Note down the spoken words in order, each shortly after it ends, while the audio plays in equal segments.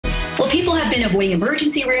people have been avoiding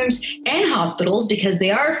emergency rooms and hospitals because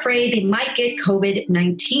they are afraid they might get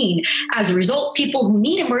COVID-19. As a result, people who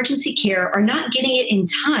need emergency care are not getting it in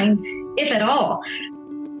time, if at all.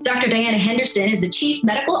 Dr. Diana Henderson is the Chief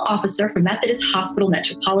Medical Officer for Methodist Hospital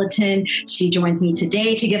Metropolitan. She joins me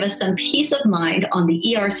today to give us some peace of mind on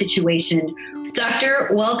the ER situation. Doctor,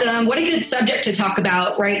 welcome. What a good subject to talk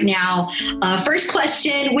about right now. First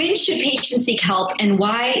question, when should patients seek help and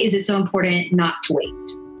why is it so important not to wait?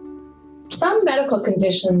 Some medical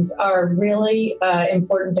conditions are really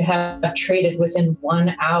important to have treated within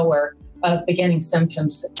 1 hour of beginning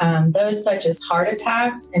symptoms. Those such as heart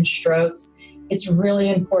attacks and strokes, it's really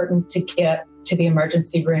important to get to the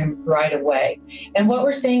emergency room right away. And what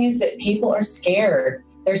we're seeing is that people are scared.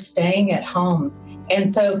 They're staying at home. And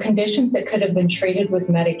so conditions that could have been treated with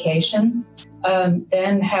medications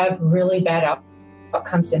then have really bad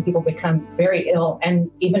outcomes, and people become very ill and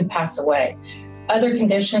even pass away. Other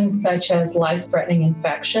conditions such as life-threatening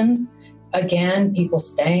infections, again, people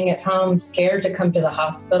staying at home, scared to come to the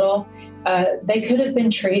hospital, they could have been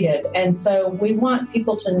treated. And so we want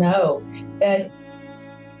people to know that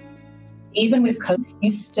even with COVID, you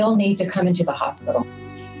still need to come into the hospital.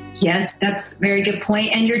 Yes, that's a very good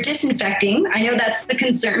point. And you're disinfecting. I know that's the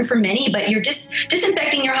concern for many, but you're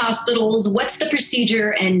disinfecting your hospitals. What's the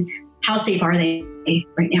procedure and how safe are they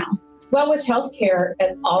right now? Well, with healthcare,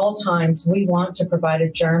 at all times, we want to provide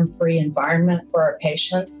a germ-free environment for our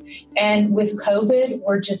patients. And with COVID,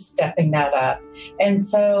 we're just stepping that up. And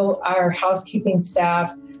so our housekeeping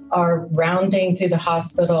staff are rounding through the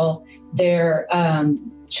hospital. They're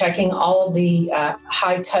checking all of the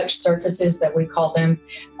high-touch surfaces that we call them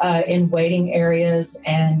in waiting areas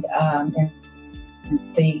and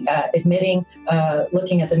the admitting,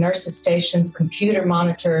 looking at the nurses' stations, computer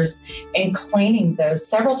monitors, and cleaning those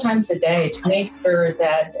several times a day to make sure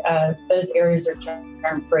that those areas are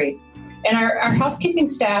germ-free. And our housekeeping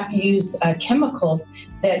staff use chemicals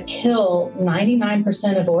that kill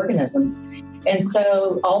 99% of organisms. And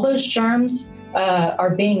so all those germs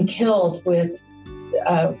are being killed with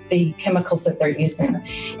the chemicals that they're using.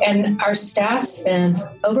 And our staff spend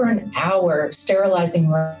over an hour sterilizing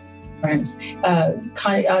rooms,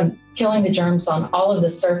 killing the germs on all of the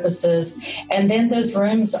surfaces. And then those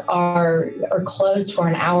rooms are closed for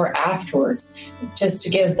an hour afterwards, just to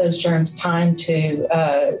give those germs time to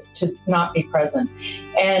not be present.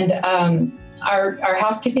 And our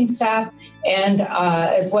housekeeping staff and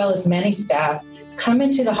as well as many staff come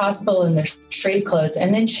into the hospital in their street clothes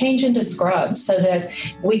and then change into scrubs so that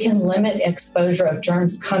we can limit exposure of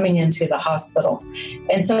germs coming into the hospital.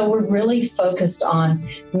 And so we're really focused on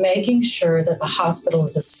making sure that the hospital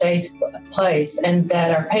is a safe place and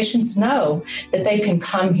that our patients know that they can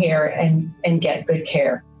come here and get good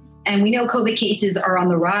care. And we know COVID cases are on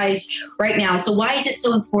the rise right now. So why is it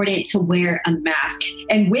so important to wear a mask?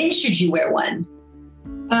 And when should you wear one?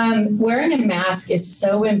 Wearing a mask is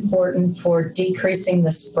so important for decreasing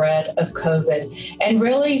the spread of COVID. And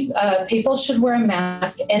really, people should wear a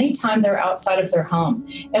mask anytime they're outside of their home.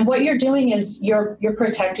 And what you're doing is you're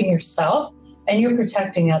protecting yourself and you're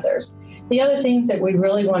protecting others. The other things that we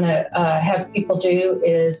really want to have people do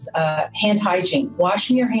is hand hygiene,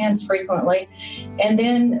 washing your hands frequently, and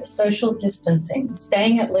then social distancing,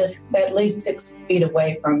 staying at least 6 feet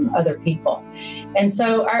away from other people. And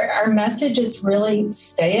so our message is really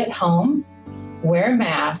stay at home, wear a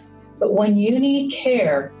mask, but when you need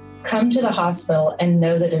care, come to the hospital and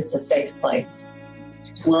know that it's a safe place.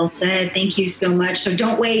 Well said. Thank you so much. So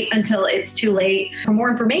don't wait until it's too late. For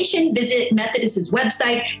more information, visit Methodist's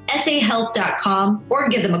website, KSAT12.com, or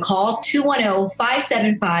give them a call,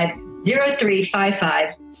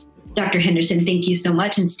 210-575-0355. Dr. Henderson, thank you so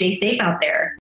much and stay safe out there.